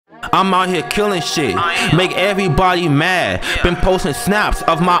I'm out here killing shit, make everybody mad. Been posting snaps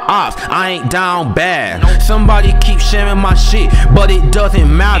of my ops, I ain't down bad. Somebody keep sharing my shit, but it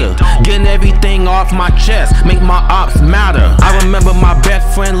doesn't matter. Getting everything off my chest, make my ops matter. I remember my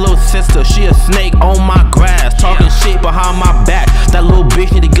best friend, little sister, she a snake on my grass, talking shit behind my back. That little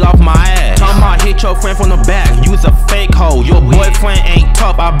bitch need to get off my ass. Talking about hit your friend from the back, you's a fake hoe. Your boyfriend ain't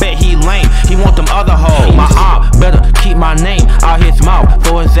tough, I bet he lame. He want them other hoes. My op better keep my name out his mouth,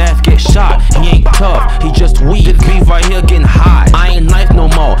 for his ass get shot. He ain't tough, he just weak. This beef right here getting hot. I ain't nice no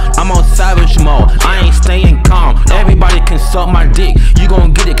more, I'm on savage mode. I ain't staying calm, everybody can suck my dick, you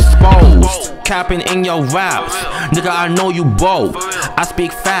gon' get exposed. Capping in your raps, nigga, I know you broke. I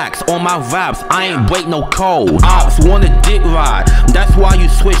speak facts on my raps, I ain't break no code. Ops want a dick ride, that's why you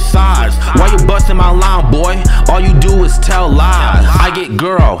switch sides. Why you busting my line, boy? All you do is tell lies. I get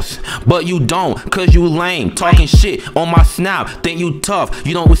girls, but you don't, cause you lame. Talking shit on my snap, think you tough,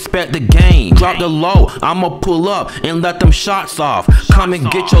 you don't respect the game. Drop the low, I'ma pull up and let them shots off. Come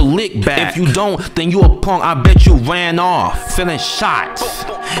and get your lick back. If you don't, then you a punk, I bet you ran off. Feeling shots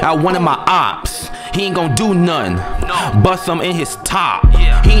at one of my ops, he ain't gon' do nothing, bust him in his top.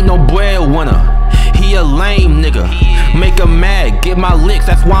 He ain't no breadwinner, he a lame nigga. Make him mad, get my licks,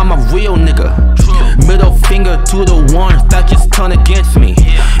 that's why I'm a real nigga. Middle finger to the ones that just turn against me.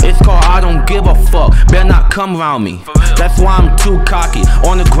 It's called I don't give a fuck, better not come around me. That's why I'm too cocky,